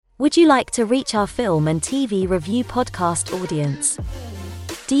Would you like to reach our film and TV review podcast audience?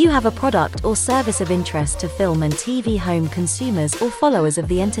 Do you have a product or service of interest to film and TV home consumers or followers of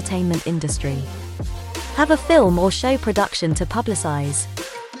the entertainment industry? Have a film or show production to publicize?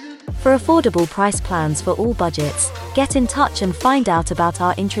 For affordable price plans for all budgets, get in touch and find out about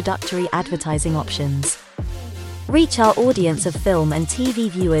our introductory advertising options. Reach our audience of film and TV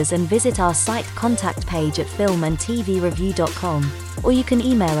viewers and visit our site contact page at filmandtvreview.com, or you can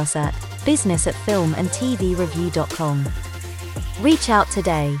email us at business@filmandtvreview.com. Reach out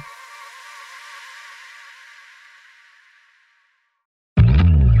today.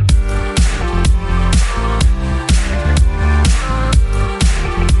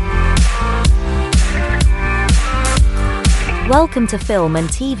 Welcome to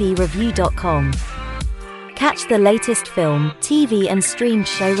filmandtvreview.com. Catch the latest film, TV and streamed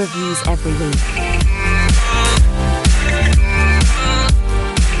show reviews every week.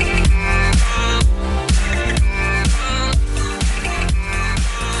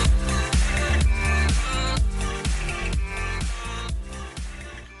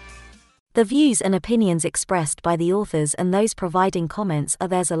 The views and opinions expressed by the authors and those providing comments are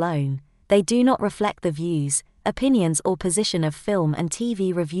theirs alone. They do not reflect the views, opinions or position of Film and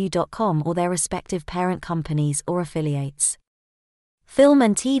TVReview.com or their respective parent companies or affiliates. Film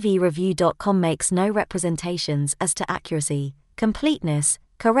and TVReview.com makes no representations as to accuracy, completeness,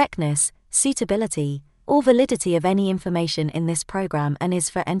 correctness, suitability, or validity of any information in this program and is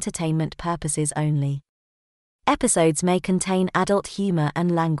for entertainment purposes only. Episodes may contain adult humor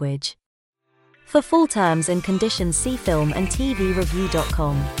and language. For full terms and conditions, see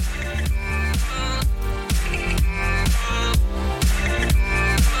filmandtvreview.com.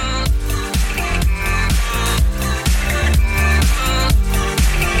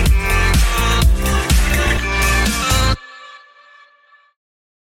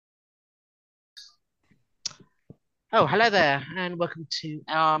 Oh, hello there, and welcome to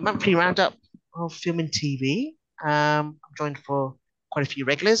our monthly roundup of film and TV. I'm joined for quite a few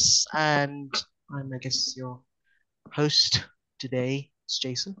regulars, and I'm, I guess, your host today. It's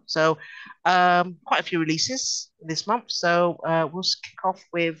Jason. So, quite a few releases this month. So, we'll kick off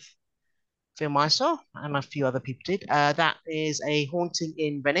with film I saw, and a few other people did. That is A Haunting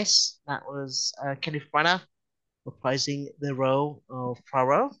in Venice. That was Kenneth Branagh reprising the role of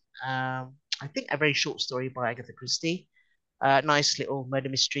Poirot. I think a very short story by Agatha Christie. Nice little murder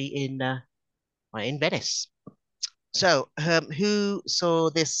mystery in Venice. So, who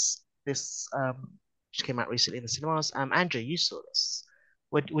saw this? Which came out recently in the cinemas. Andrew, you saw this.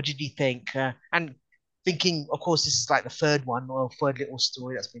 What did you think? And thinking, of course, this is like the third one or third little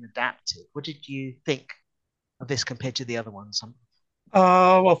story that's been adapted. What did you think of this compared to the other ones?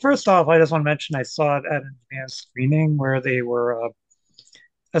 Well, first off, I just want to mention I saw it at an advanced screening where they were,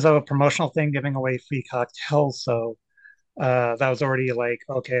 as a promotional thing, giving away free cocktails. So that was already like,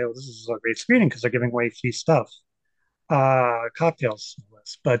 okay, well, this is a great screening because they're giving away free stuff, cocktails. No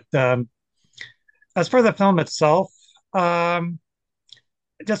less. But as for the film itself, um,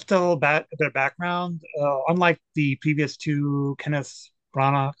 just a bit of background. Unlike the previous two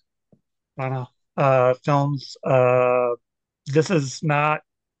Branagh films, this is not.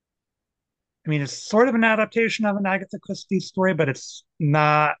 I mean, it's sort of an adaptation of an Agatha Christie story, but it's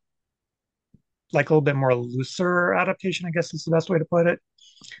not like a little bit more looser adaptation, I guess is the best way to put it.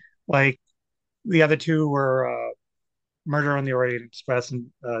 Like the other two were Murder on the Orient Express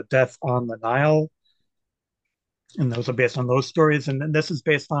and Death on the Nile, and those are based on those stories. And then this is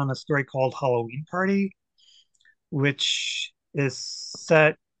based on a story called Halloween Party, which is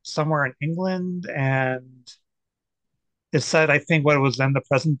set somewhere in England and it's set, I think, what it was then the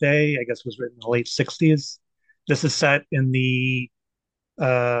present day, I guess was written in the late 60s. This is set in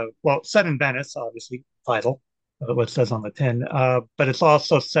set in Venice, obviously, vital, what it says on the tin. But it's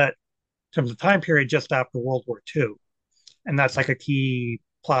also set in terms of time period just after World War II. And that's like a key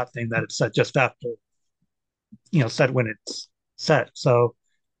plot thing that it's set just after, set when it's set. So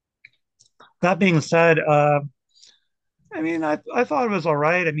that being said, I mean, I thought it was all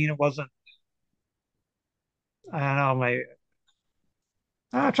right. I mean, it wasn't, I don't know,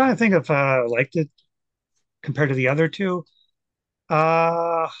 I'm trying to think if I liked it compared to the other two.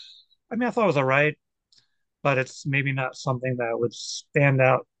 I mean, I thought it was all right, but it's maybe not something that would stand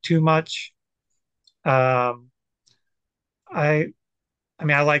out too much. Um, I, I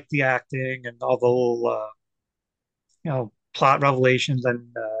mean, I like the acting and all the little, plot revelations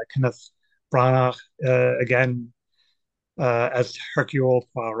and Kenneth Branagh again as Hercule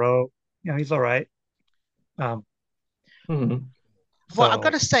Poirot. He's all right. Um, Mhm. Well, I've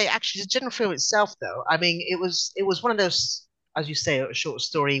got so to say, actually, the general film itself, though, I mean, it was one of those. as you say, a short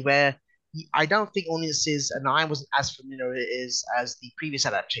story where I don't think audiences, and I wasn't as familiar with it is as the previous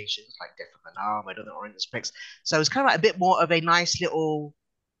adaptations, like Death of an Arm and the Orange Express. So it's kind of like a bit more of a nice little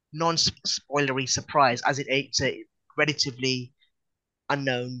non-spoilery surprise, as it's a relatively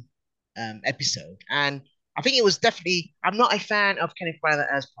unknown episode. And I think it was definitely. I'm not a fan of Kenneth Branagh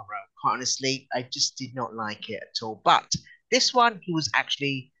as Poirot. Quite honestly, I just did not like it at all. But this one, he was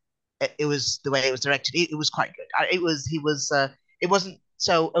actually. It was the way it was directed. It was quite good. It was. He was. It wasn't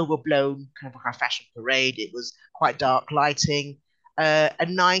so overblown, kind of like a fashion parade. It was quite dark lighting. A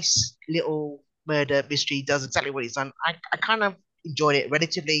nice little murder mystery does exactly what he's done. I kind of enjoyed it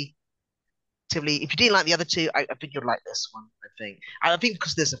relatively if you didn't like the other two, I think you'll like this one. I think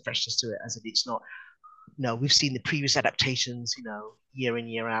because there's a freshness to it, as in it's not. We've seen the previous adaptations, year in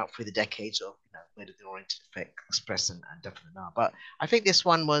year out through the decades of Murder the Orient Express and Definitely Not. But I think this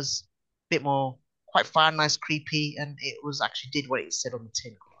one was a bit more quite fun, nice, creepy, and it was actually did what it said on the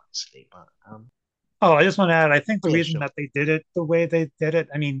tin, quite honestly. But Oh, I just want to add, I think the yeah, reason sure. that they did it the way they did it,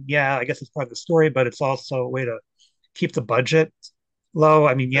 I mean, yeah, I guess it's part of the story, but it's also a way to keep the budget low.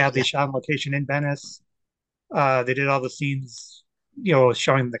 I mean, yeah, they Yeah, shot on location in Venice. They did all the scenes,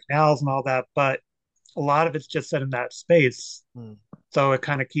 showing the canals and all that, but a lot of it's just set in that space. mm, So it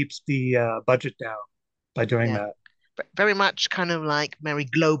kind of keeps the budget down by doing yeah. that. But very much kind of like Mary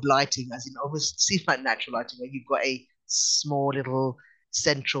globe lighting, as in almost seems like natural lighting, where you've got a small little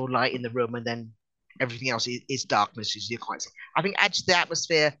central light in the room, and then everything else is darkness, as you quite see. I think adds to the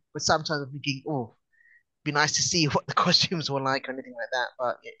atmosphere, but sometimes I'm thinking, oh, it'd be nice to see what the costumes were like or anything like that.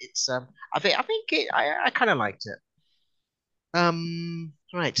 But it's I kind of liked it.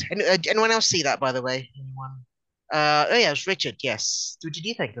 Right. Anyone else see that, by the way? Anyone? Oh yeah, it was Richard. Yes. What did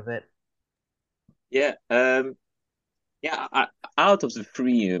you think of it? Yeah, yeah. Out of the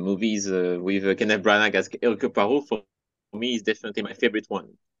three movies with Kenneth Branagh as Hercule Poirot, for me, is definitely my favorite one.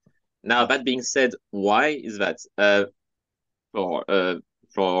 Now, Mm. that being said, why is that?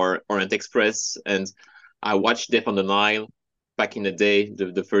 For Orient Express, and I watched Death on the Nile back in the day,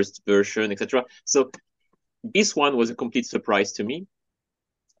 the first version, etc. So this one was a complete surprise to me,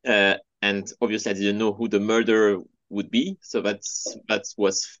 and obviously I didn't know who the murderer would be, so that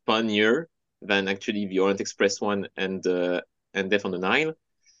was funnier than actually the Orient Express one and Death on the Nile.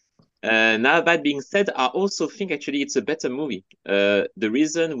 Now that being said, I also think actually it's a better movie. The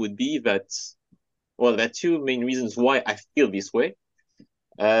reason would be that, well, there are two main reasons why I feel this way.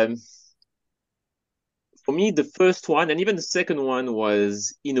 Um, for me, the first one and even the second one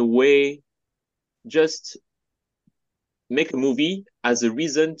was, in a way, just make a movie as a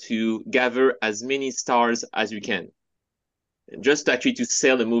reason to gather as many stars as you can. Just actually to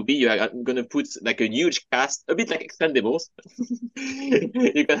sell a movie, you are going to put like a huge cast, a bit like Expendables.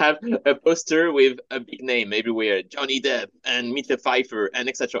 You can have a poster with a big name everywhere, Johnny Depp and Michelle Pfeiffer and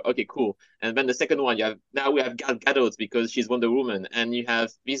etc. Okay, cool. And then the second one, now we have Gal Gadot because she's Wonder Woman, and you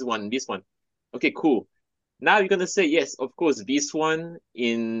have this one, this one. Okay, cool. Now you're gonna say yes, of course. This one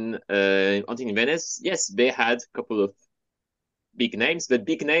in Haunting in Venice, yes, they had a couple of big names, but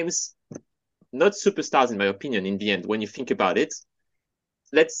big names, not superstars in my opinion. In the end, when you think about it,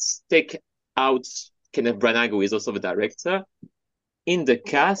 let's take out Kenneth Branagh, who is also the director. In the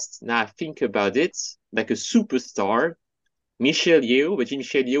cast, now I think about it, like a superstar, Michelle Yeoh, but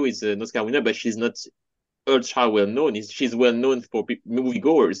Michelle Yeoh is an Oscar winner, but she's not ultra well known. She's well known for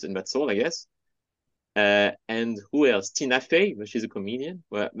moviegoers, and that's all, I guess. And who else? Tina Fey, she's a comedian.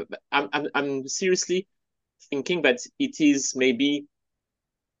 Well, I'm seriously thinking that it is maybe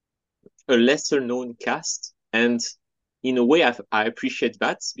a lesser known cast, and in a way, I appreciate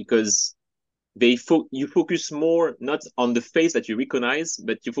that because you focus more not on the face that you recognize,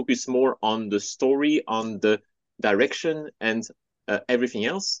 but you focus more on the story, on the direction, and everything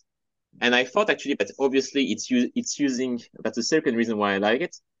else. And I thought actually that obviously it's using, that's the second reason why I like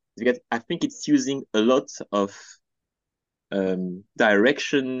it, because I think it's using a lot of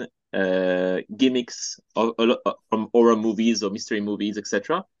direction gimmicks from horror movies or mystery movies,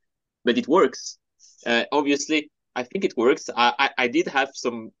 etc. But it works. Obviously, I think it works. I did have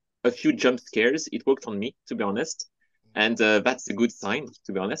a few jump scares. It worked on me, to be honest, and that's a good sign,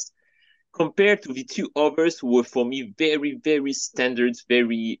 to be honest. Compared to the two others, who were for me very, very standard,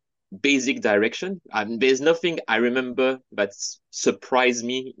 very basic direction. There's nothing I remember that surprised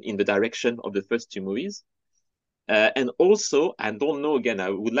me in the direction of the first two movies. And also, I don't know. Again,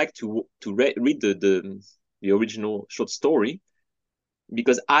 I would like to read the original short story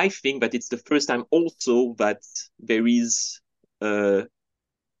because I think that it's the first time also that there is you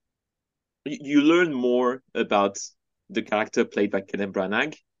learn more about the character played by Kenneth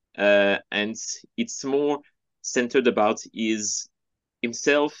Branagh, and it's more centered about is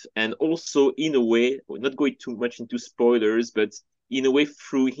himself, and also in a way, not going too much into spoilers, but in a way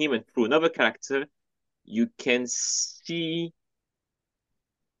through him and through another character, you can see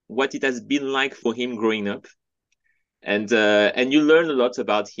what it has been like for him growing up, and you learn a lot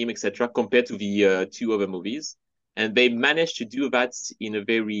about him, etc., compared to the two other movies. And they managed to do that in a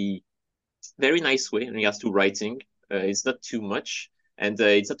very, very nice way in regards to writing. It's not too much, and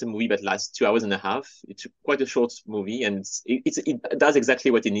it's not a movie that lasts 2 hours and a half. It's quite a short movie, and it does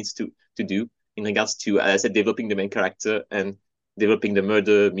exactly what it needs to do in regards to, as I said, developing the main character and developing the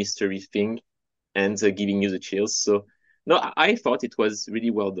murder mystery thing, and giving you the chills. So no, I thought it was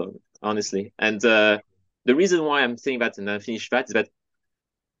really well done, honestly. And the reason why I'm saying that and I finished that is that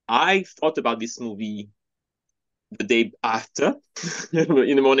I thought about this movie the day after,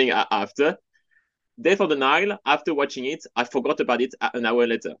 in the morning after. Death on the Nile, after watching it, I forgot about it an hour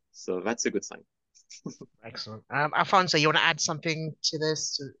later. So that's a good sign. Excellent. Alfonso, you want to add something to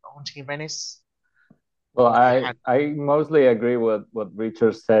this, to Haunting in Venice? Well, You had- I mostly agree with what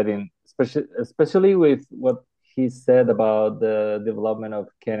Richard said, in especially with what he said about the development of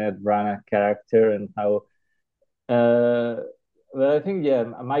Kenneth Branagh character and how. But I think, yeah,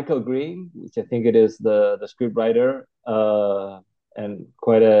 Michael Green, which I think it is the scriptwriter, and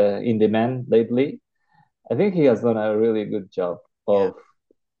quite a indie man lately. I think he has done a really good job of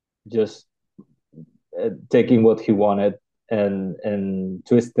just taking what he wanted and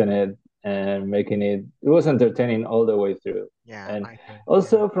twisting it and making it. It was entertaining all the way through. Yeah, And I agree.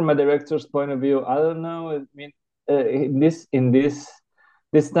 also from a director's point of view, I don't know. I mean, in this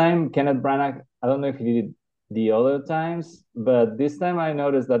time, Kenneth Branagh. I don't know if he did the other times, but this time I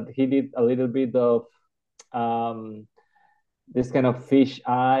noticed that he did a little bit of um, this kind of fish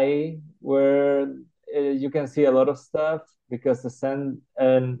eye where you can see a lot of stuff because the sun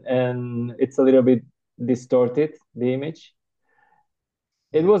and it's a little bit distorted, the image.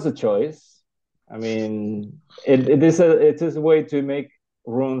 It was a choice. I mean, it is a way to make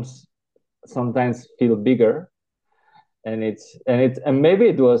rooms sometimes feel bigger, and maybe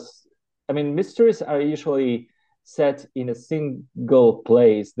it was. I mean, mysteries are usually set in a single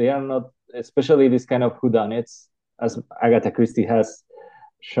place. They are not, especially this kind of whodunits, as Agatha Christie has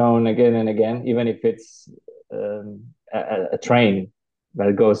shown again and again, even if it's a train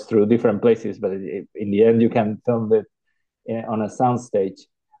that goes through different places, but in the end you can film it on a sound stage,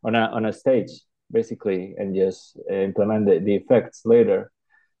 on a stage basically, and just implement the effects later.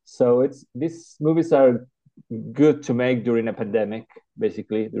 So these movies are good to make during a pandemic,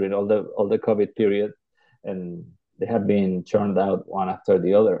 basically during all the COVID period, and they have been churned out one after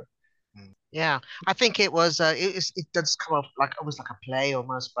the other. Yeah, I think it was. It does come off like almost like a play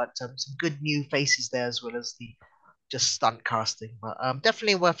almost, but some good new faces there as well as the just stunt casting. But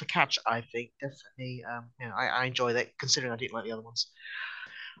definitely worth a catch. I think definitely. I enjoy that considering I didn't like the other ones.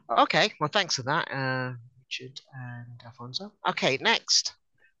 Okay, well, thanks for that, Richard and Alfonso. Okay, next,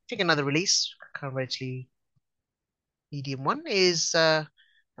 I think another release, kind of relatively medium one, is and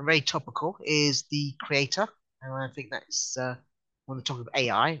very topical, is The Creator, and I think that is on the topic of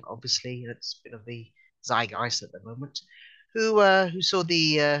AI. Obviously, it's a bit of the zeitgeist at the moment. Who saw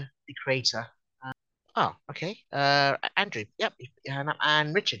The Creator? Oh, okay. Andrew, yep,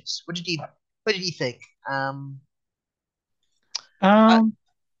 and Richards. What did you think? Um,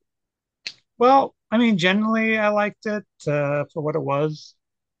 well, I mean, generally, I liked it for what it was.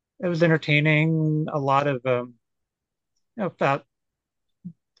 It was entertaining. A lot of about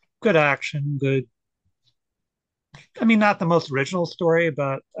good action, good. I mean, not the most original story,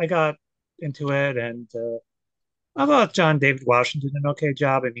 but I got into it, and I thought John David Washington did an okay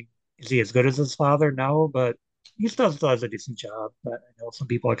job. I mean, is he as good as his father? No, but he still does a decent job. But I know some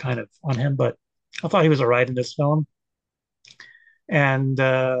people are kind of on him, but I thought he was all right in this film. And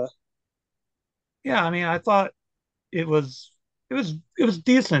yeah, I mean, I thought it was it was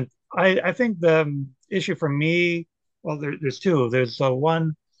decent. I think the issue for me, well, there's two. There's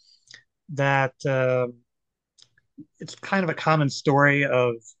one that it's kind of a common story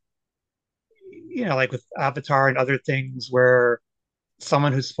of, like with Avatar and other things, where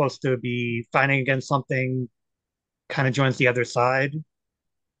someone who's supposed to be fighting against something kind of joins the other side.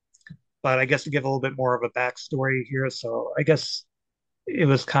 But I guess to give a little bit more of a backstory here, so I guess it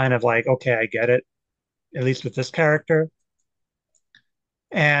was kind of like, okay, I get it, at least with this character.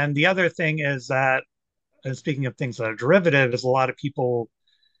 And the other thing is that, and speaking of things that are derivative, is a lot of people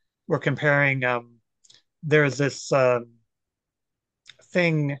were comparing. There's this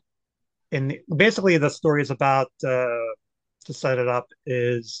thing basically the story is about, to set it up,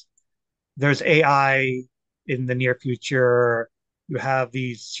 is there's AI in the near future. You have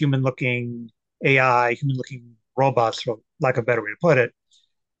these human looking AI, human-looking robots, for lack of a better way to put it.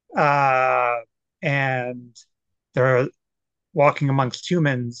 And they're walking amongst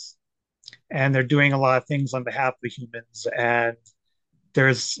humans, and they're doing a lot of things on behalf of the humans. And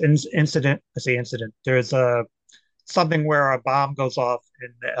there's incident, I say incident, there's a something where a bomb goes off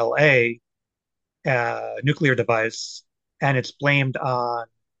in LA, nuclear device, and it's blamed on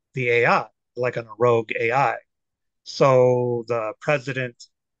the AI, like on a rogue AI. So the president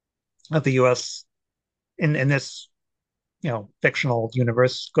of the US in this, fictional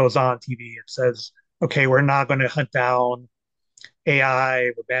universe goes on TV and says, okay, we're not going to hunt down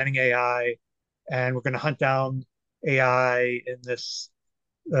AI, we're banning AI, and we're going to hunt down AI in this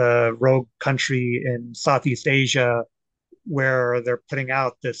rogue country in Southeast Asia where they're putting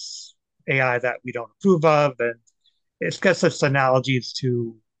out this AI that we don't approve of. And it's got such analogies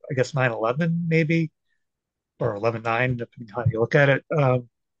to, I guess, 9/11 maybe, or 11/9, depending on how you look at it.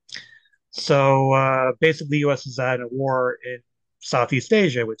 So basically, the U.S. is at a war in Southeast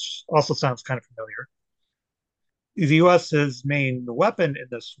Asia, which also sounds kind of familiar. The U.S.'s main weapon in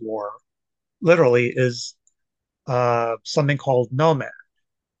this war, literally, is something called Nomad,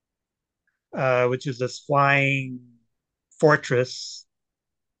 which is this flying fortress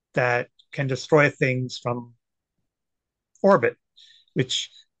that can destroy things from orbit, which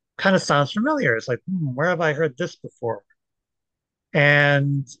kind of sounds familiar. It's like, where have I heard this before?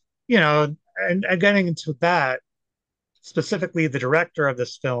 And, you know, and getting into that, specifically the director of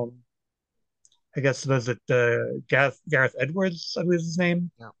this film, I guess was it Gareth Edwards, I believe is his name,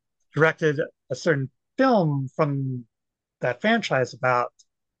 Yeah. directed a certain film from that franchise about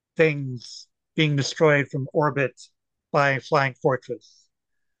things being destroyed from orbit by flying fortress.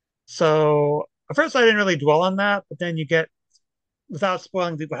 So at first I didn't really dwell on that, but then you get, without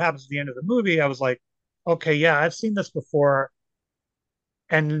spoiling what happens at the end of the movie, I was like, okay, yeah, I've seen this before,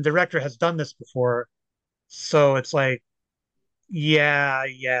 and the director has done this before. So it's like, yeah,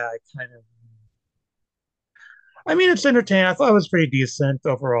 I kind of. I mean, it's entertaining. I thought it was pretty decent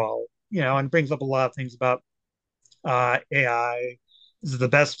overall, and brings up a lot of things about AI. Is it the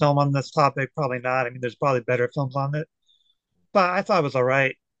best film on this topic? Probably not. I mean, there's probably better films on it, but I thought it was all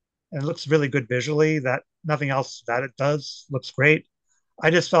right, and it looks really good visually. That nothing else that it does looks great.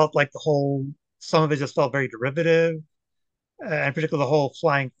 I just felt like some of it just felt very derivative, and particularly the whole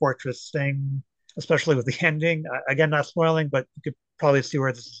flying fortress thing, especially with the ending. Again, not spoiling, but you could probably see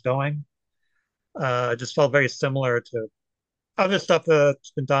where this is going. It just felt very similar to other stuff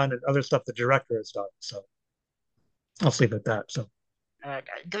that's been done and other stuff the director has done. So I'll leave it at that. So I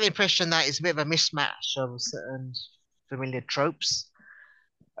get the impression that it's a bit of a mismatch of certain familiar tropes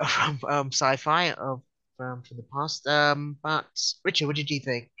from sci-fi from the past. But Richard, what did you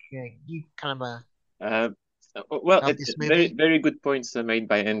think? You kind of Uh, well, love it's this very, movie. very good points made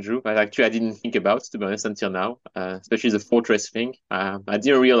by Andrew. But actually, I didn't think about, to be honest, until now. Especially the fortress thing. I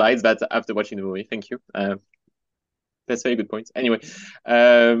didn't realize that after watching the movie. Thank you. That's very good points. Anyway,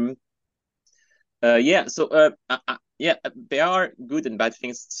 um, yeah. So, yeah, there are good and bad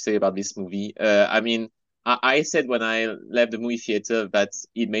things to say about this movie. I mean, I said when I left the movie theater that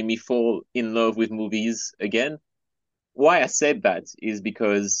it made me fall in love with movies again. Why I said that is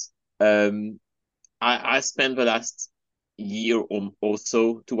because I spent the last year or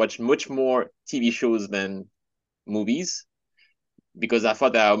so to watch much more TV shows than movies because I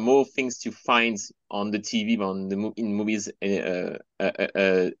thought there are more things to find on the TV than in movies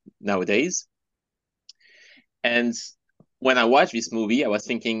nowadays. And when I watched this movie, I was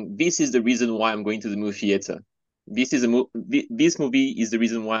thinking, this is the reason why I'm going to the movie theater. This movie is the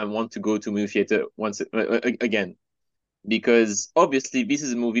reason why I want to go to movie theater once again. Because obviously this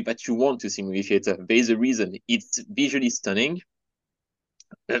is a movie that you want to see in movie theater. There is a reason. It's visually stunning.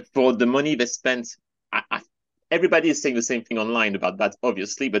 For the money they spent, everybody is saying the same thing online about that,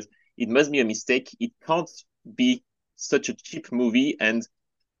 obviously, but it must be a mistake. It can't be such a cheap movie and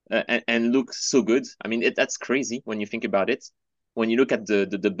look so good. I mean, that's crazy when you think about it. When you look at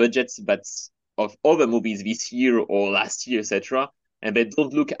the budgets that's of other movies this year or last year, etc., and they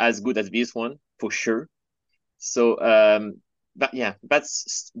don't look as good as this one for sure. So, but yeah,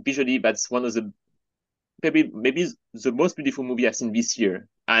 that's visually that's one of the maybe the most beautiful movie I've seen this year.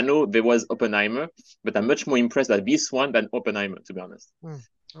 I know there was Oppenheimer, but I'm much more impressed by this one than Oppenheimer, to be honest.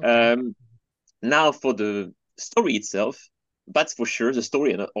 Okay. Now for the story itself, that's for sure. The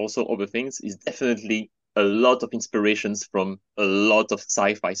story and also other things is definitely a lot of inspirations from a lot of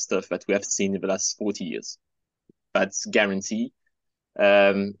sci-fi stuff that we have seen in the last 40 years. That's guarantee.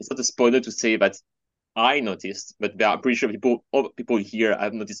 It's not a spoiler to say that I noticed, but there are pretty sure other people here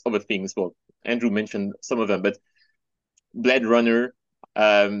have noticed other things. Well, Andrew mentioned some of them, but Blade Runner,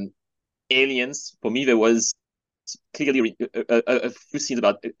 aliens. For me, there was clearly a few scenes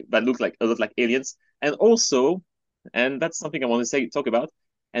about that looked like a lot like aliens, and also, and that's something I want to talk about.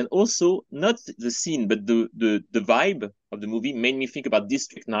 And also, not the scene, but the vibe of the movie made me think about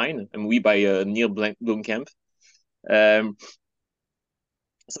District 9, a movie by Neil Blomkamp. So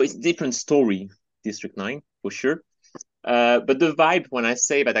it's a different story, District 9, for sure. But the vibe, when I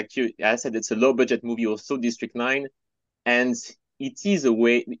say that, actually, I said it's a low budget movie, also District 9, and it is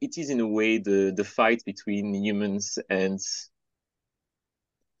in a way the fight between humans and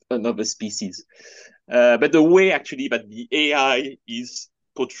another species. But the way actually that the AI is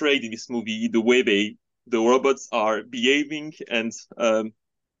portrayed in this movie, the way the robots are behaving and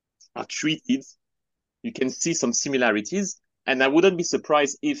are treated, you can see some similarities. And I wouldn't be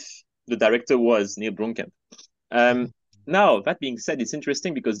surprised if the director was Neil Blomkamp. Now, that being said, it's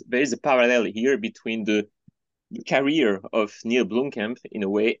interesting because there is a parallel here between the career of Neil Blomkamp, in a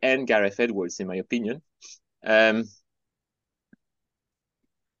way, and Gareth Edwards, in my opinion. I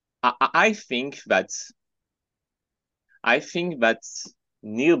think that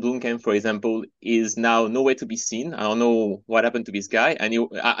Neil Blomkamp, for example, is now nowhere to be seen. I don't know what happened to this guy, and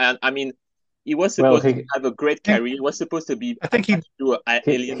I mean, he was supposed to have a great career. He was supposed to be. I think he do an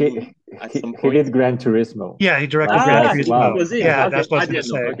alien movie at some point. He did Gran Turismo. Yeah, he directed Gran Turismo. Wow. Yeah, that's what I was going to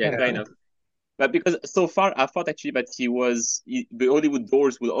say. Okay, fair enough. But because so far I thought actually that the Hollywood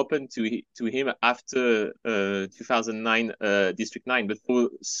doors will open to him after 2009 District 9, but for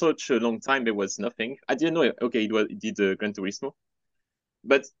such a long time there was nothing. I didn't know. Okay, he did Gran Turismo,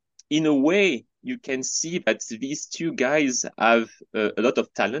 but in a way you can see that these two guys have a lot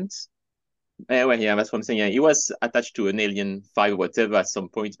of talent. Well, yeah, that's what I'm saying. Yeah, he was attached to an Alien 5 or whatever at some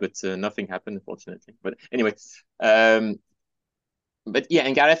point, but nothing happened, unfortunately. But anyway, but yeah,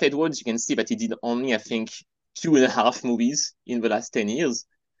 and Gareth Edwards, you can see that he did only, I think, 2.5 movies in the last 10 years.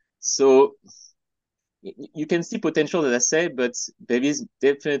 So you can see potential, as I say, but there is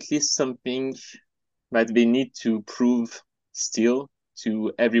definitely something that they need to prove still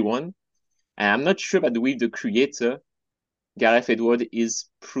to everyone. And I'm not sure that with the creator, Gareth Edwards is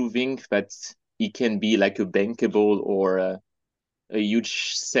proving that he can be like a bankable or a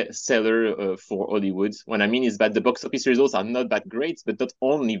huge seller for Hollywood. What I mean is that the box office results are not that great, but not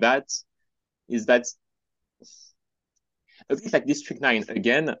only that, is that a bit like District 9,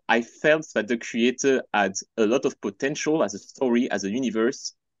 again, I felt that the creator had a lot of potential as a story, as a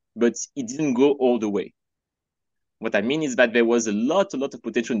universe, but it didn't go all the way. What I mean is that there was a lot of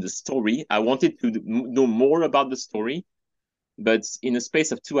potential in the story. I wanted to know more about the story, but in a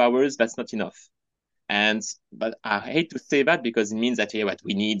space of 2 hours, that's not enough. But I hate to say that because it means that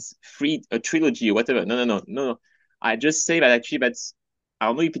we need a trilogy or whatever. No. I just say that actually I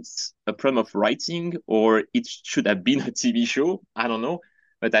don't know if it's a problem of writing or it should have been a TV show. I don't know,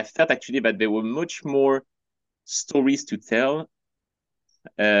 but I felt actually that there were much more stories to tell.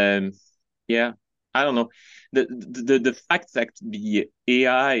 Yeah, I don't know. The fact that the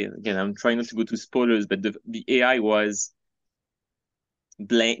AI, again, I'm trying not to go to spoilers, but the AI was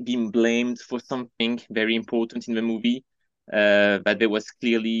being blamed for something very important in the movie, that there was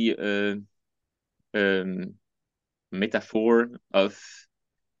clearly a metaphor of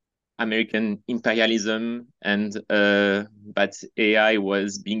American imperialism and that AI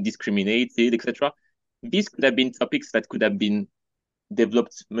was being discriminated, etc. These could have been topics that could have been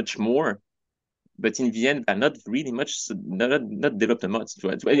developed much more, but in the end, they're not really not developed much.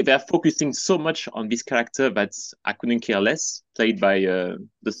 They are focusing so much on this character that I couldn't care less, played by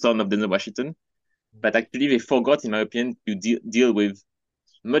the son of Denzel Washington. But actually, they forgot, in my opinion, to deal with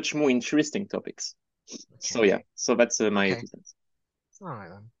much more interesting topics. Okay. So yeah, so that's my 2 cents. All right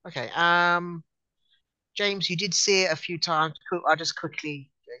then. Okay. James, you did see it a few times. I'll just quickly,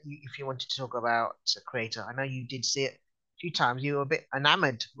 if you wanted to talk about the creator, I know you did see it a few times. You were a bit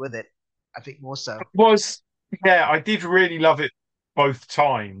enamored with it. I think more so. I did really love it both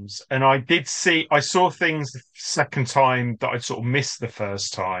times, and I saw things the second time that I sort of missed the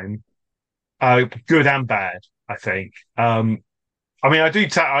first time, good and bad, I think. I mean,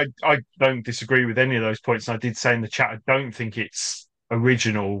 I don't disagree with any of those points. And I did say in the chat, I don't think it's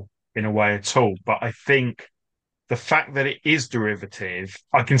original in a way at all, but I think the fact that it is derivative,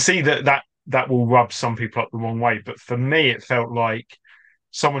 I can see that will rub some people up the wrong way. But for me, it felt like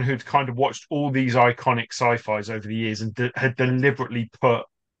someone who'd kind of watched all these iconic sci-fis over the years and had deliberately put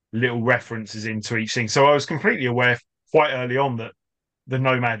little references into each thing. So I was completely aware quite early on that the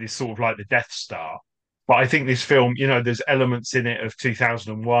Nomad is sort of like the Death Star. But I think this film, there's elements in it of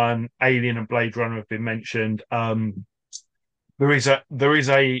 2001, Alien and Blade Runner have been mentioned. There is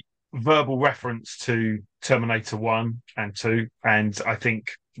a verbal reference to Terminator 1 and 2, and I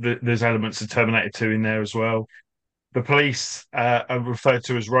think there's elements of Terminator 2 in there as well. The police are referred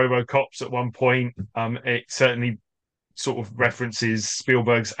to as RoboCops at one point. It certainly sort of references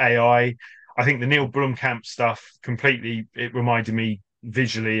Spielberg's AI. I think the Neil Blomkamp stuff completely, it reminded me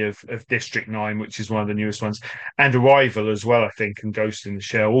visually of District 9, which is one of the newest ones, and Arrival as well, I think, and Ghost in the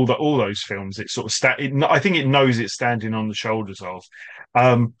Shell. All those films, it sort of I think it knows it's standing on the shoulders of.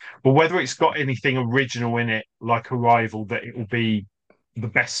 But whether it's got anything original in it, like Arrival, that it will be the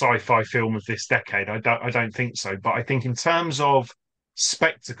best sci-fi film of this decade, I don't think so. But I think in terms of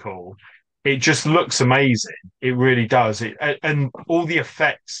spectacle, it just looks amazing. It really does. And all the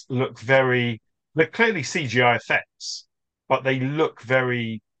effects look they're clearly CGI effects, but they look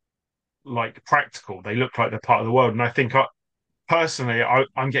very like practical. They look like they're part of the world. And I think personally,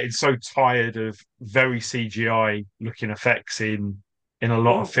 I'm getting so tired of very CGI looking effects in a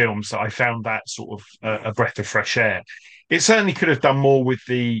lot of films that I found that sort of a breath of fresh air. It certainly could have done more with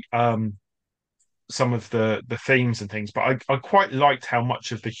the some of the themes and things, but I quite liked how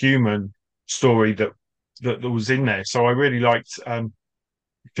much of the human story that was in there. So I really liked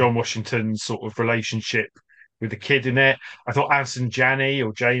John Washington's sort of relationship with the kid in it. I thought Alison Janney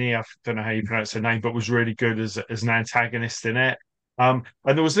or Janie, I don't know how you pronounce her name, but was really good as an antagonist in it. And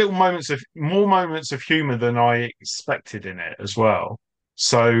there was more moments of humor than I expected in it as well.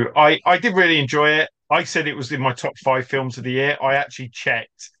 So I did really enjoy it. I said it was in my top 5 films of the year. I actually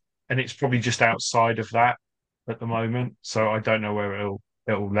checked, and it's probably just outside of that at the moment. So I don't know where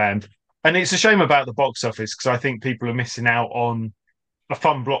it'll land. And it's a shame about the box office because I think people are missing out on a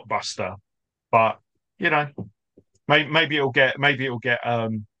fun blockbuster. But you know, maybe it'll get a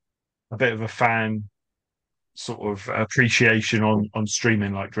bit of a fan sort of appreciation on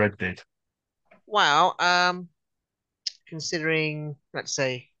streaming like Dread did. Well, considering, let's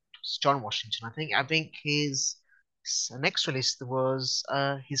say, it's John Washington, I think his next release was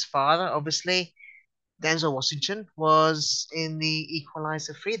his father, obviously. Denzel Washington was in the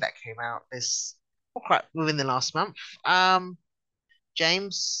Equalizer 3 that came out this quite within the last month.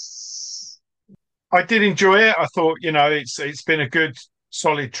 James. I did enjoy it. I thought, it's been a good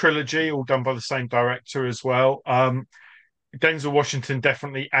solid trilogy, all done by the same director as well. Denzel Washington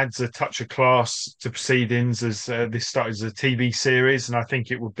definitely adds a touch of class to proceedings as this started as a TV series, and I think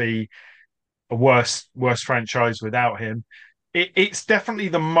it would be a worse franchise without him. It's definitely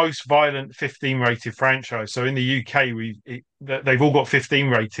the most violent 15 rated franchise. So in the UK, they've all got 15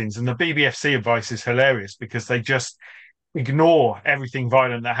 ratings, and the BBFC advice is hilarious because they just ignore everything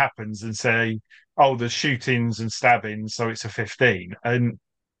violent that happens and say, "Oh, there's shootings and stabbings, so it's a 15." And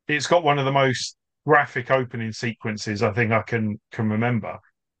it's got one of the most graphic opening sequences I think I can remember.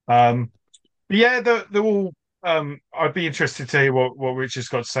 Yeah, they're all. I'd be interested to hear what Richard's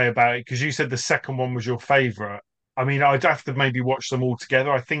got to say about it because you said the second one was your favourite. I mean, I'd have to maybe watch them all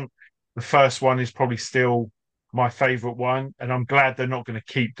together. I think the first one is probably still my favourite one, and I'm glad they're not going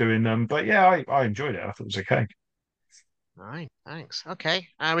to keep doing them. But yeah, I enjoyed it. I thought it was okay. All right, thanks. Okay,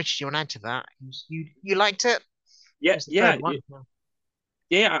 Richard, you want to add to that? You liked it? Yeah, It was the yeah, third one.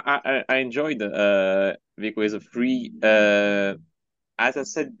 yeah. I enjoyed Vic was a free. As I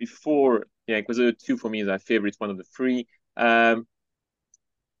said before, yeah, it was a 2 for me. Is my favorite one of the 3. For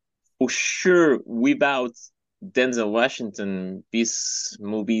sure, without Denzel Washington, these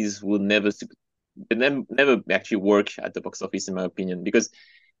movies would never actually work at the box office, in my opinion, because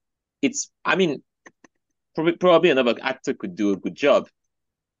I mean, probably another actor could do a good job,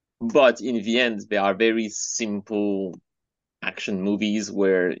 but in the end, they are very simple action movies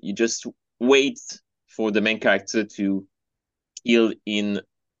where you just wait for the main character to kill in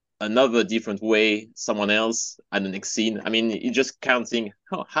another different way someone else at the next scene. I mean, you're just counting,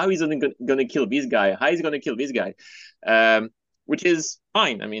 how is he going to kill this guy? How is he going to kill this guy? Which is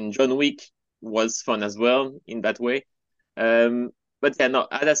fine. I mean, John Wick was fun as well in that way. But yeah, no,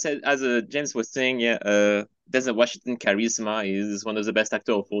 as I said, as James was saying, yeah, Denzel Washington charisma is one of the best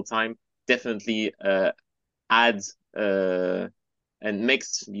actors of all time. Definitely adds and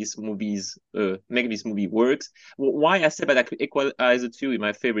makes these movies make this movie works. Why I say that Equalizer 2 is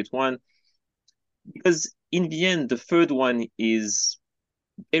my favorite one? Because in the end, the third one is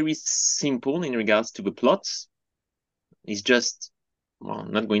very simple in regards to the plot. It's just, well,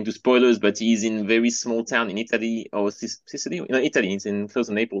 I'm not going to spoilers, but he's in a very small town in Italy or Sicily. No, Italy. It's in close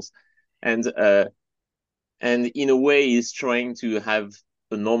to Naples, and in a way, he's trying to have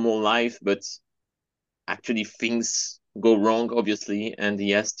a normal life, but actually things go wrong, obviously, and he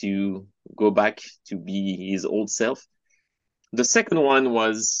has to go back to be his old self. The second one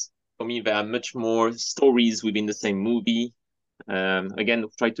was, for me, there are much more stories within the same movie. Again,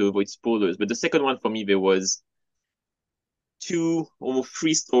 try to avoid spoilers, but the second one for me, there was 2 or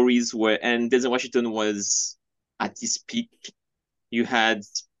 3 stories and Denzel Washington was at his peak. You had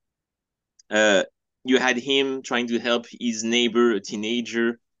uh, you had him trying to help his neighbor, a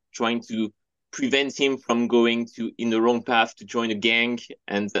teenager, trying to prevent him from going in the wrong path to join a gang,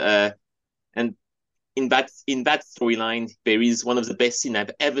 and in that storyline, there is one of the best scenes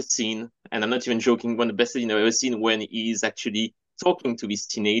I've ever seen, and I'm not even joking. One of the best scenes I've ever seen when he's actually talking to this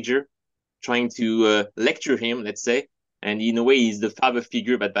teenager, trying to lecture him, let's say, and in a way, he's the father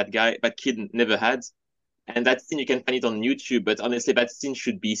figure that kid never had. And that scene you can find it on YouTube, but honestly, that scene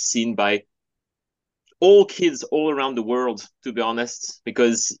should be seen by all kids all around the world, to be honest,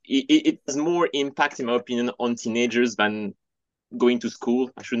 because it has more impact, in my opinion, on teenagers than going to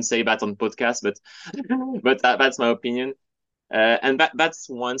school. I shouldn't say that on podcast, but that's my opinion. And that's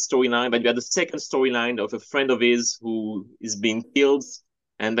one storyline. But you have the second storyline of a friend of his who is being killed,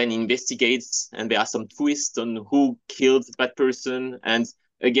 and then investigates, and there are some twists on who killed that person. And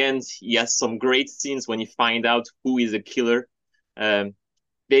again, he has some great scenes when you find out who is a killer. Um,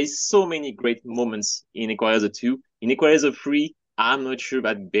 there's so many great moments in Equalizer 2. In Equalizer 3, I'm not sure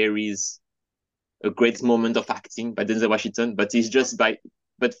that there is a great moment of acting by Denzel Washington, but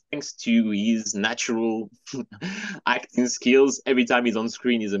but thanks to his natural acting skills, every time he's on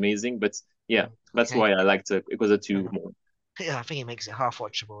screen is amazing. But yeah, that's why I liked Equalizer 2 more. Yeah, I think it makes it half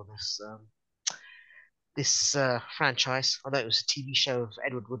watchable. This franchise, although it was a TV show of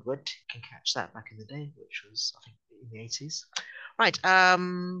Edward Woodward, you can catch that back in the day, which was I think in the 80s. Right,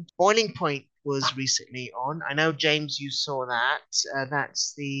 Boiling Point was recently on. I know, James, you saw that.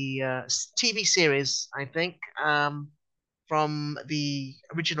 That's the TV series, I think, from the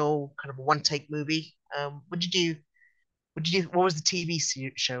original kind of one-take movie. What was the TV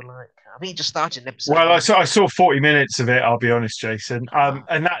show like? I think it just started an episode. Well, I saw 40 minutes of it, I'll be honest, Jason.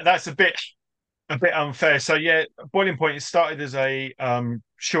 And that's a bit unfair. So yeah, Boiling Point, it started as a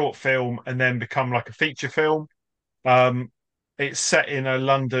short film and then become like a feature film. It's set in a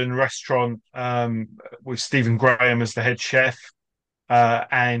London restaurant with Stephen Graham as the head chef.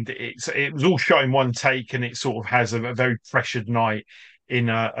 And it was all shot in one take, and it sort of has a very pressured night in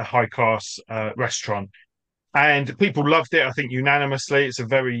a high class restaurant. And people loved it, I think, unanimously. It's a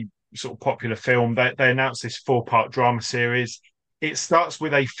very sort of popular film. They announced this 4-part drama series. It starts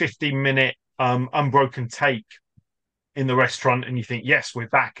with a 15-minute unbroken take in the restaurant, and you think, yes, we're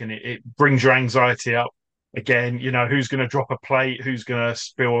back, and it brings your anxiety up again. You know, who's going to drop a plate, who's going to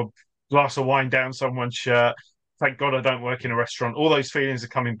spill a glass of wine down someone's shirt. Thank God I don't work in a restaurant. All those feelings are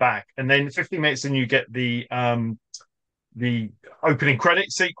coming back, and then 15 minutes, and you get the opening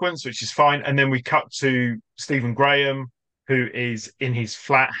credit sequence, which is fine, and then we cut to Stephen Graham, who is in his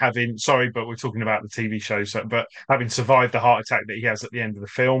flat having, sorry, but we're talking about the TV show, but having survived the heart attack that he has at the end of the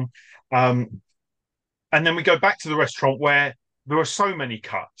film. And then we go back to the restaurant where there are so many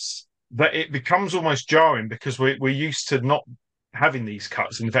cuts that it becomes almost jarring, because we're used to not having these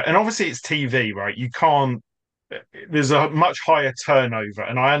cuts. And obviously it's TV, right? You can't, there's a much higher turnover,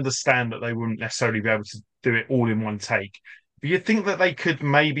 and I understand that they wouldn't necessarily be able to do it all in one take. But you think that they could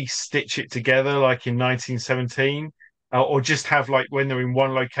maybe stitch it together like in 1917, or just have, like, when they're in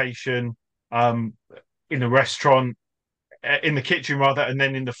one location, in a restaurant, in the kitchen rather, and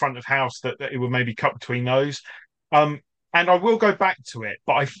then in the front of house, that it would maybe cut between those. And I will go back to it,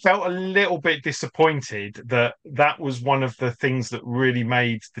 but I felt a little bit disappointed that that was one of the things that really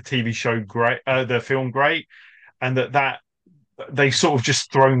made the TV show great, the film great, and that they sort of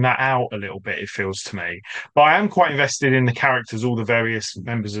just thrown that out a little bit, it feels to me. But I am quite invested in the characters, all the various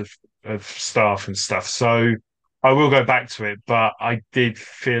members of staff and stuff. So I will go back to it, but I did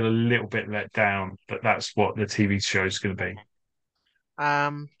feel a little bit let down that that's what the TV show is going to be.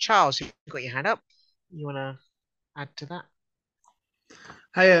 Charles, you've got your hand up. You want to add to that?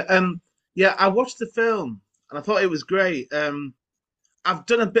 Hey, yeah, I watched the film and I thought it was great. I've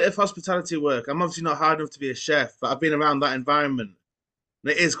done a bit of hospitality work. I'm obviously not hard enough to be a chef, but I've been around that environment.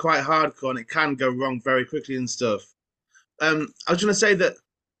 And it is quite hardcore, and it can go wrong very quickly and stuff. I was going to say that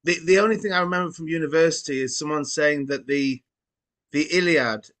the only thing I remember from university is someone saying that the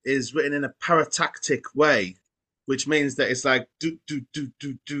Iliad is written in a paratactic way, which means that it's like do do do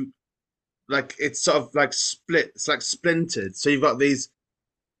do do, like it's sort of like split. It's like splintered. So you've got these.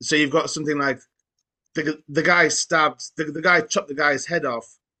 So you've got something like the guy stabbed the guy chopped the guy's head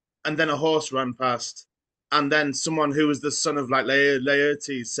off, and then a horse ran past, and then someone who was the son of like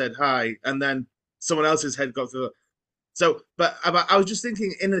Laertes said hi, and then someone else's head got through. So, but I was just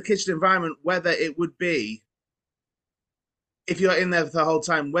thinking, in the kitchen environment, whether it would be, if you're in there the whole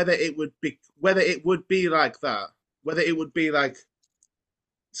time, whether it would be like that, whether it would be like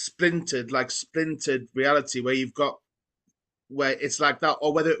splintered reality, where you've got where it's like that,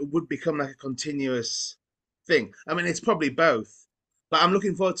 or whether it would become like a continuous thing. I mean, it's probably both. But I'm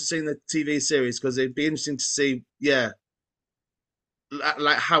looking forward to seeing the TV series because it'd be interesting to see, yeah,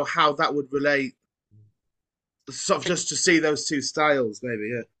 like how that would relate. Sort of just to see those two styles,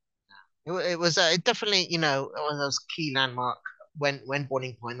 maybe. Yeah. It was definitely, one of those key landmark when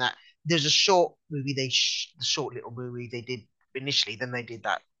Boiling Point. That there's a short movie the short little movie they did initially, then they did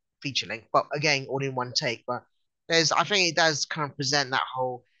that feature length, but again all in one take. But I think it does kind of present that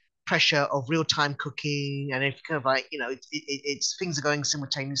whole pressure of real time cooking, and it's kind of like it's things are going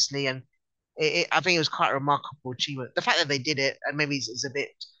simultaneously, and I think it was quite a remarkable achievement. The fact that they did it, and maybe it's a bit,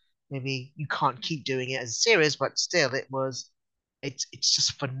 maybe you can't keep doing it as a series, but still it was it's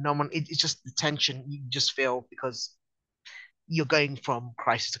just phenomenal. It's just the tension you just feel because you're going from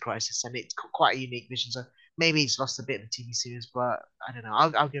crisis to crisis, and it's quite a unique vision. So maybe it's lost a bit in the TV series, but I don't know.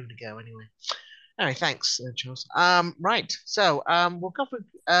 I'll give it a go anyway. Anyway, thanks, Charles. Right. So we'll go for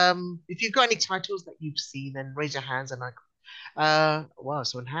if you've got any titles that you've seen, then raise your hands, and wow,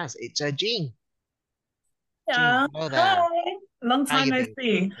 someone has. It's Jean. Yeah. Jean, hello there. Hi. Long How time you no doing?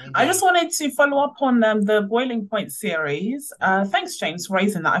 see. Indeed. I just wanted to follow up on the Boiling Point series. Thanks, James, for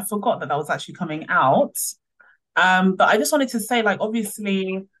raising that. I forgot that was actually coming out. But I just wanted to say, like,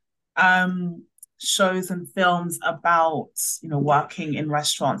 obviously, shows and films about, working in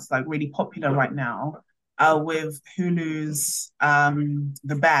restaurants, like really popular right now. With Hulu's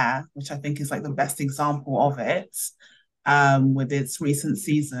The Bear, which I think is like the best example of it, with its recent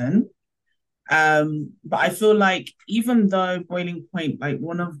season. But I feel like even though Boiling Point, like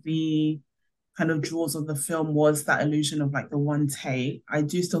one of the kind of draws of the film was that illusion of like the one take, I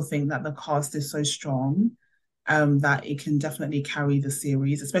do still think that the cast is so strong that it can definitely carry the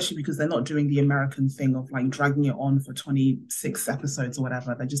series, especially because they're not doing the American thing of like dragging it on for 26 episodes or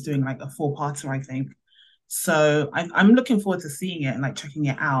whatever. They're just doing like a four-parter, I think. So I'm looking forward to seeing it and like checking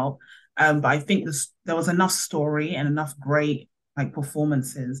it out. But I think there was enough story and enough great like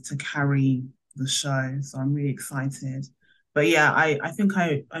performances to carry the show. So I'm really excited. But yeah, I think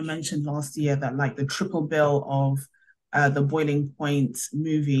I mentioned last year that like the triple bill of the Boiling Point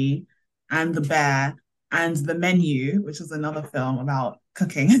movie and The Bear and The Menu, which was another film about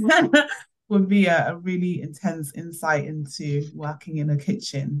cooking, would be a really intense insight into working in a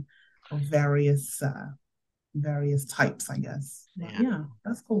kitchen of various types, I guess. But yeah,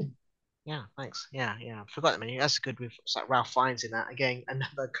 that's cool. Yeah, thanks. Yeah, I forgot The Menu. That's good with like Ralph Fiennes in that again.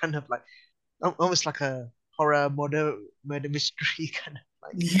 Another kind of like almost like a horror murder mystery kind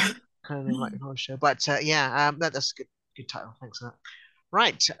of like horror show. But that's a good title. Thanks for that.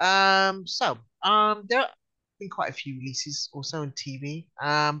 Right. So there have been quite a few releases also on TV.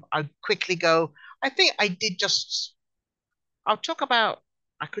 I'll quickly go. I think I did just. I could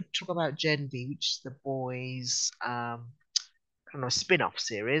talk about Gen V, which is the boys kind of spin-off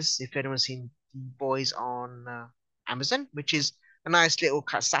series. If anyone's seen The Boys on Amazon, which is a nice little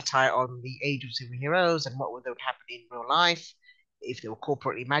kind of satire on the age of superheroes and what would happen in real life if they were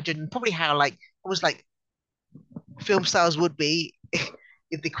corporately imagined, and probably how like almost like film stars would be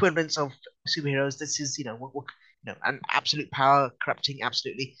if the equivalents of superheroes. This is an absolute power corrupting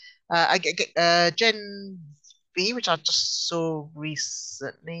absolutely. I get Gen V, which I just saw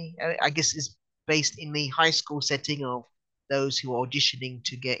recently. I guess is based in the high school setting of those who are auditioning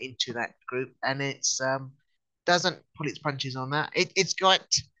to get into that group, and it's doesn't pull its punches on that. It's got.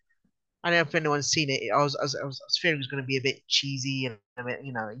 I don't know if anyone's seen it. I was fearing it was going to be a bit cheesy, and I mean,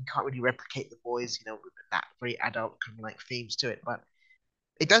 you can't really replicate The Boys, with that very adult kind of like themes to it. But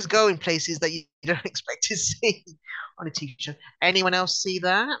it does go in places that you don't expect to see on a TV show. Anyone else see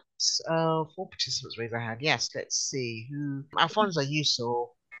that? Four participants raise their hand. Yes, let's see who. Alfonso, you saw.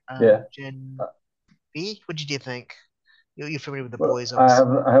 Yeah. Gen B. What did you think? You're familiar with The Well, Boys, I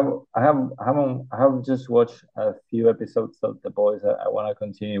obviously. I have just watched a few episodes of The Boys. I want to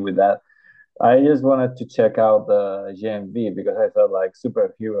continue with that. I just wanted to check out the GMV because I felt like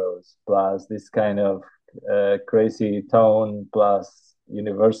superheroes plus this kind of crazy tone plus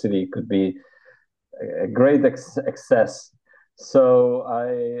university could be a great excess. So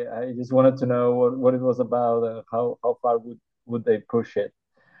I just wanted to know what it was about and how far would they push it.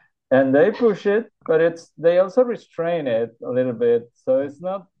 And they push it, but they also restrain it a little bit. So it's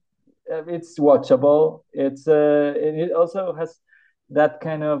not it's watchable. It also has that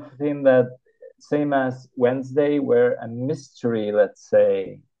kind of thing that same as Wednesday, where a mystery, let's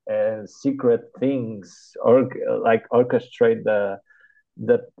say, secret things or like orchestrate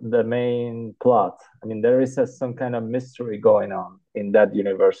the main plot. I mean, there is some kind of mystery going on in that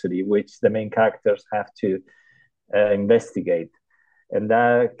university, which the main characters have to investigate. and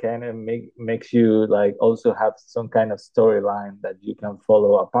that kind of makes you like also have some kind of storyline that you can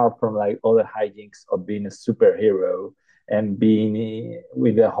follow apart from like all the hijinks of being a superhero and being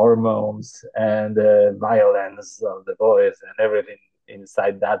with the hormones and the violence of the boys and everything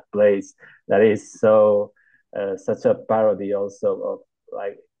inside that place that is so such a parody also of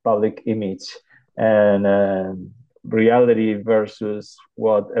like public image and reality versus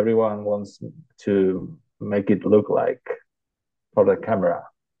what everyone wants to make it look like for the camera.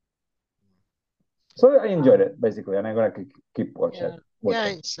 So I enjoyed it basically, and I'm gonna keep watching. Yeah,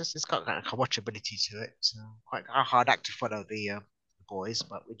 it's got kind of watchability to it. So quite a hard act to follow the boys,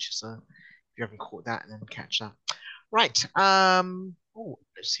 but which is if you haven't caught that, then catch that. Right. Oh,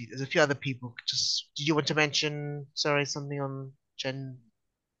 let's see. There's a few other people. Just did you want to mention, sorry, something on Gen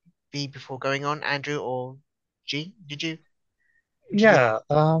V before going on, Andrew or G? Did you? Yeah,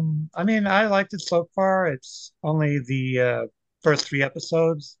 I mean, I liked it so far. It's only the first three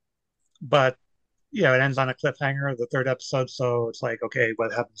episodes, but it ends on a cliffhanger, the third episode, so it's like, okay,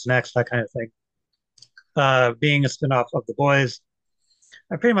 what happens next? That kind of thing. Being a spin-off of The Boys,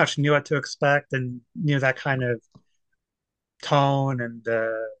 I pretty much knew what to expect and knew that kind of tone and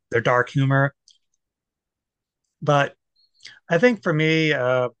their dark humor. But I think for me,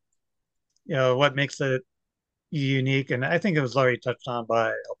 what makes it unique, and I think it was already touched on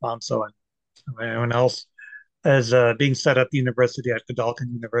by Alfonso and everyone else, as being set at the university at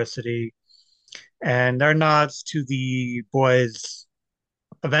Godalming University, and there are nods to the boys,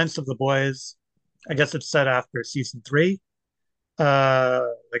 events of the boys. I guess it's set after season three. Like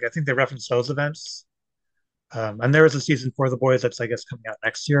I think they reference those events. And there is a season for the boys that's I guess coming out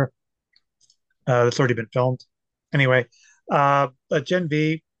next year. That's already been filmed. Anyway, but Gen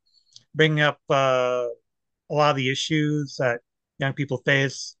V bringing up a lot of the issues that young people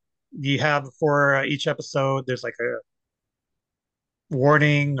face. You have for each episode, there's like a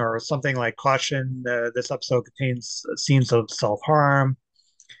warning or something like caution. This episode contains scenes of self-harm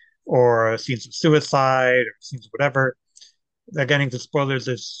or scenes of suicide or scenes of whatever. They're getting to spoilers.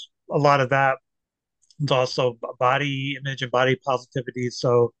 There's a lot of that. There's also body image and body positivity.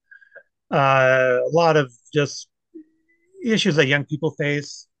 So a lot of just issues that young people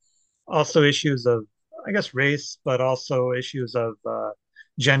face. Also issues of, I guess, race, but also issues of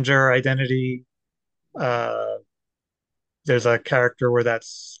gender identity. Uh, there's a character where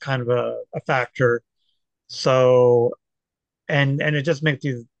that's kind of a factor. So, and it just makes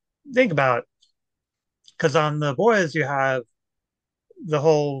you think about, because on The Boys you have the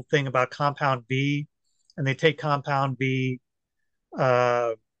whole thing about Compound V, and they take Compound V,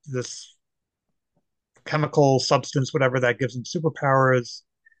 this chemical substance, whatever that gives them superpowers.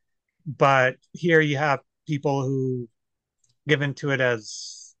 But here you have people who give into it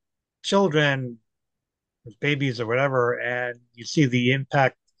as children, as babies or whatever, and you see the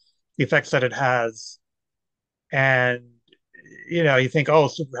impact, the effects that it has. And you think, oh,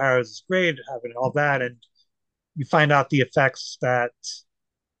 superpowers is great, having all that, and you find out the effects that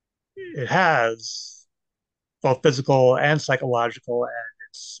it has, both physical and psychological, and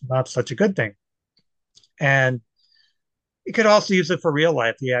it's not such a good thing. And you could also use it for real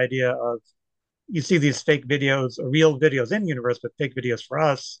life. The idea of you see these fake videos, or real videos in universe, but fake videos for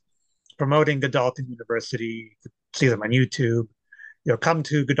us, promoting Godalming University. You could see them on YouTube. Come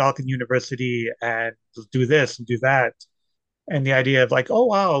to Godalming University and do this and do that. And the idea of like, oh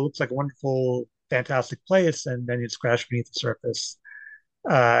wow, it looks like a wonderful, fantastic place, and then you scratch beneath the surface,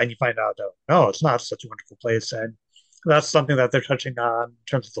 and you find out, oh, no, it's not such a wonderful place. And that's something that they're touching on in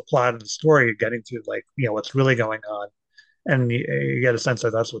terms of the plot and the story, getting to like, what's really going on. And you get a sense that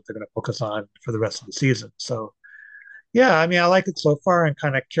that's what they're going to focus on for the rest of the season. So, yeah, I mean, I like it so far and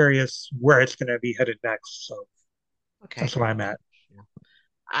kind of curious where it's going to be headed next. So, Okay. that's where I'm at.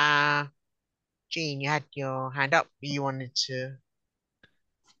 Jean, you had your hand up. You wanted to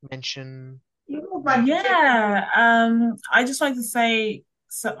mention. Yeah, I just wanted to say,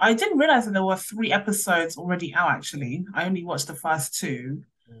 so I didn't realize that there were 3 episodes already out, actually. I only watched the first 2.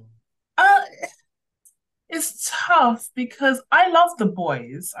 It's tough because I love The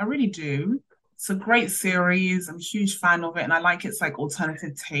Boys. I really do. It's a great series. I'm a huge fan of it, and I like its like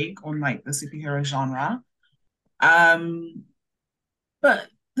alternative take on like the superhero genre. But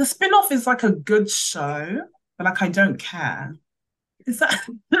the spin-off is like a good show, but like I don't care. Is that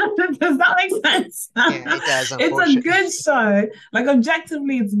does that make sense? Yeah, it does, It's a good show. Like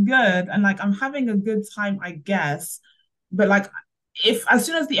objectively, it's good, and like I'm having a good time, I guess. But like, if as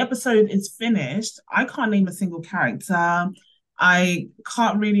soon as the episode is finished, I can't name a single character. I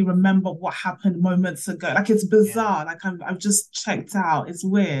can't really remember what happened moments ago. Like it's bizarre. Like I've just checked out. It's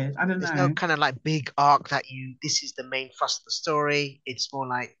weird. I don't There's no know. kind of like big arc that this is the main thrust of the story. It's more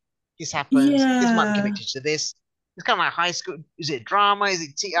like this happens, this might be Yeah. connected to this. It's kind of like high school. Is it drama? Is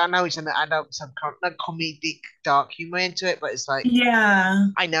it I know it's an adult, some not comedic, dark humor into it, but it's like Yeah.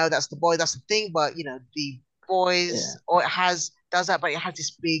 I know that's the boy, that's the thing, but the boys Yeah. or it has does that, but it has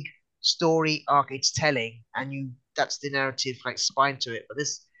this big story arc it's telling, and that's the narrative like spine to it. But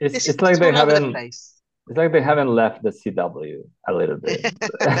this is It's like it's they all over the haven't place. it's like they haven't left the CW a little bit.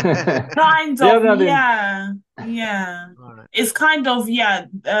 Kind They're of, not in yeah. Yeah. All right. It's kind of, yeah,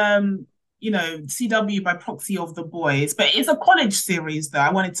 CW by proxy of The Boys, but it's a college series though.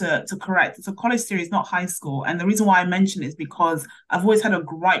 I wanted to correct. It's a college series, not high school. And the reason why I mention it is because I've always had a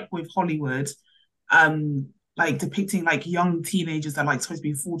gripe with Hollywood, like depicting like young teenagers that are like supposed to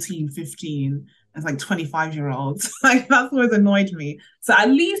be 14, 15 as like 25-year-olds. Like that's always annoyed me. So at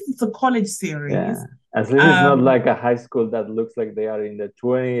least it's a college Yeah. series. At least it's not Um, like a high school that looks like they are in the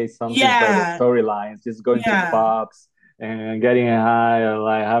 20 something by the yeah, storylines, just going to yeah. pubs and getting high and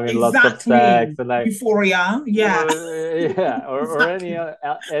like having lots of sex Exactly. and like Euphoria. Yeah. yeah, or any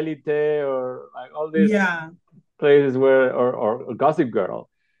Exactly. Elite or like all these Yeah. places where or Gossip Girl,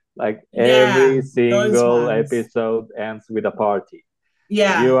 like Yeah. every Those single ones. episode ends with a party.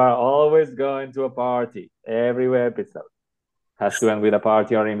 Yeah. You are always going to a party. Every episode has to end with a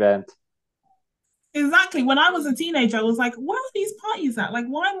party or event. Exactly. When I was a teenager, I was like, where are these parties at? Like,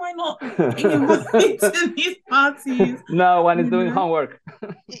 why am I not getting invited to these parties? No one is You doing know? homework. Yeah,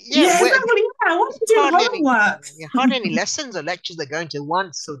 Yeah, exactly. Yeah. Why are you doing hardly any homework? hardly any lessons or lectures they're going to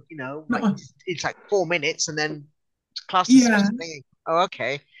once. So like No. it's like 4 minutes and then class Yeah. dismissed. Thinking, oh,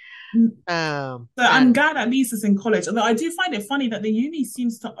 okay. So I'm And glad at least it's in college. Although I do find it funny that the uni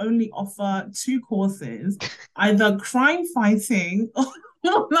seems to only offer two courses, either crime fighting or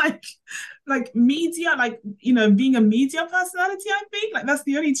like media, like being a media personality, I think. Like that's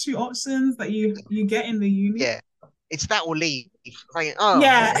the only two options that you get in the uni. yeah, it's that or leave. Like, oh,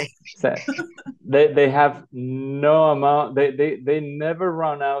 Yeah, okay. So they have no amount. They never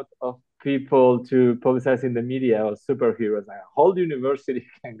run out of people to publicize in the media or superheroes. Like a whole university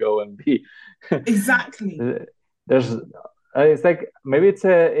can go and be. exactly. There's it's like maybe it's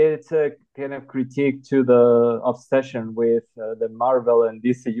a kind of critique to the obsession with the Marvel and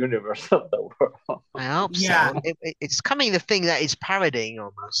DC universe of the world. I hope Yeah, so. It's coming the thing that it's parodying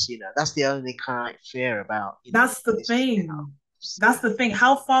almost. That's the only kind of fear about that's the this thing. That's the thing.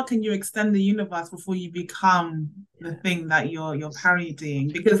 How far can you extend the universe before you become the thing that you're parodying?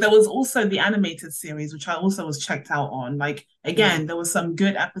 Because there was also the animated series, which I also was checked out on. Like again, there were some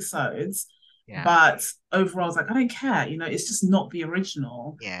good episodes, Yeah. but overall, I was like, I don't care. It's just not the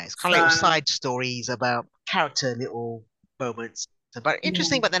original. Yeah, it's kind of little So side stories about character little moments. But yeah,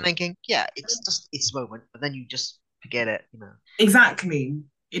 interesting, but then thinking, yeah, it's just it's a moment, but then you just forget it. exactly.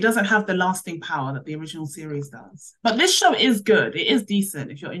 It doesn't have the lasting power that the original series does. But this show is good. It is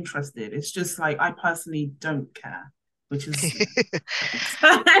decent if you're interested. It's just like I personally don't care, which is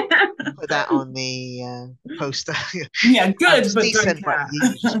Put that on the poster. yeah, good, It's but don't decent, but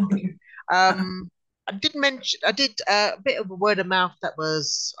care. I did mention I did a bit of a word of mouth that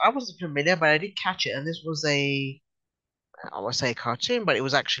I wasn't familiar, but I did catch it, and this was I would say a cartoon, but it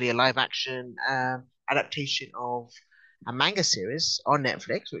was actually a live action adaptation of a manga series on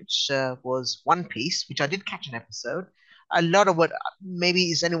Netflix, which was One Piece, which I did catch an episode. A lot of what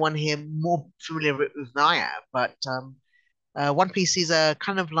maybe is anyone here more familiar with than I am, but One Piece is a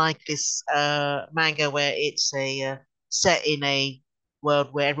kind of like this manga where it's a set in a world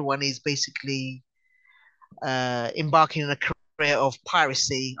where everyone is basically embarking on a career of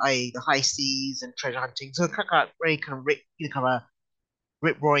piracy, i.e., the high seas and treasure hunting. So kind of very kind of kind of a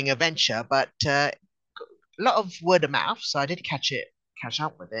rip roaring adventure, but a lot of word of mouth. So I did catch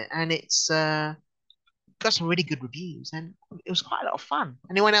up with it, and it's got some really good reviews, and it was quite a lot of fun.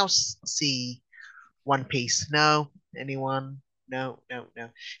 Anyone else see One Piece? No, anyone? No, no, no.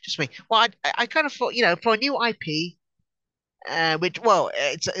 Just me. Well, I kind of thought, for a new IP, which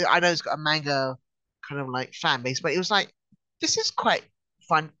I know it's got a manga kind of like fan base, but it was like this is quite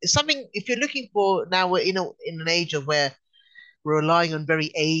fun. It's something if you're looking for now we're in an age of where we're relying on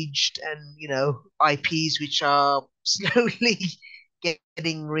very aged and IPs which are slowly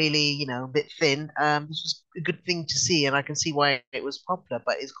getting really a bit thin. This was a good thing to see, and I can see why it was popular.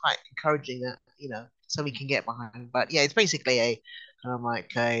 But it's quite encouraging that something can get behind. But yeah, it's basically a kind of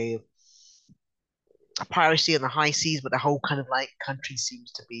like piracy on the high seas, but the whole kind of like country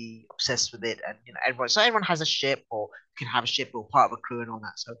seems to be obsessed with it, and everyone has a ship, or can have a ship or part of a crew and all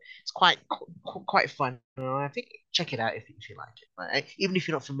that. So it's quite fun. I think check it out if you like it. But even if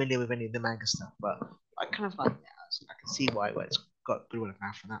you're not familiar with any of the manga stuff, but I kind of like, so I can see why it's got good word of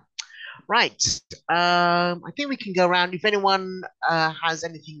mouth for that. Right. I think we can go around. If anyone has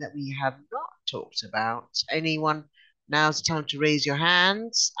anything that we have not talked about, anyone, now's the time to raise your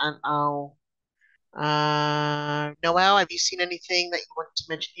hands, and I'll. Noelle, have you seen anything that you want to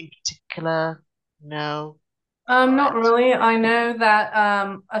mention in particular? No. Not really. I know that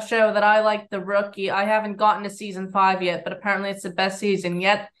a show that I like, The Rookie. I haven't gotten to season 5 yet, but apparently it's the best season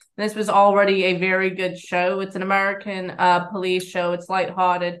yet. This was already a very good show. It's an American police show. It's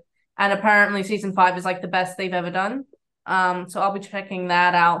lighthearted, and apparently season 5 is like the best they've ever done. So I'll be checking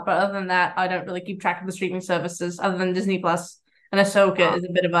that out. But other than that, I don't really keep track of the streaming services other than Disney Plus, and Ahsoka is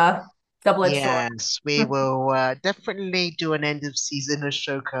a bit of a double-edged sword. Yes, we will definitely do an end of season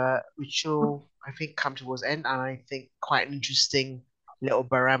Ashoka, which will, I think, come towards end, and I think quite an interesting little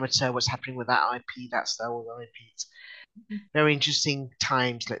barometer what's happening with that IP, that Star Wars IP. It's very interesting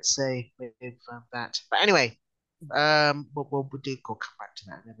times, let's say, with that. But anyway, we'll come back to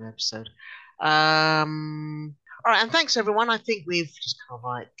that in another episode. All right, and thanks everyone. I think we've just kind of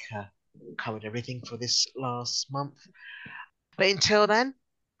like covered everything for this last month. But until then,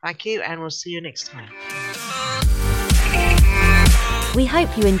 thank you, and we'll see you next time. We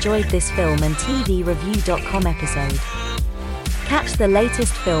hope you enjoyed this film and TV review.com episode. Catch the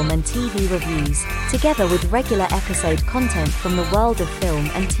latest film and TV reviews, together with regular episode content from the world of film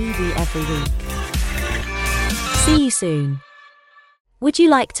and TV every week. See you soon. Would you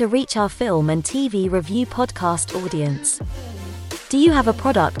like to reach our film and TV review podcast audience? Do you have a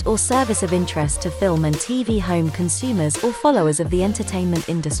product or service of interest to film and TV home consumers or followers of the entertainment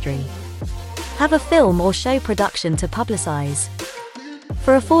industry? Have a film or show production to publicize?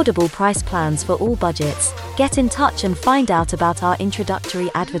 For affordable price plans for all budgets, get in touch and find out about our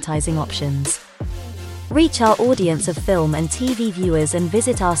introductory advertising options. Reach our audience of film and TV viewers and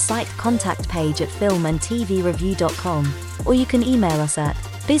visit our site contact page at filmandtvreview.com, or you can email us at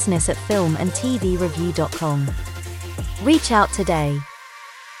business@filmandtvreview.com. Reach out today.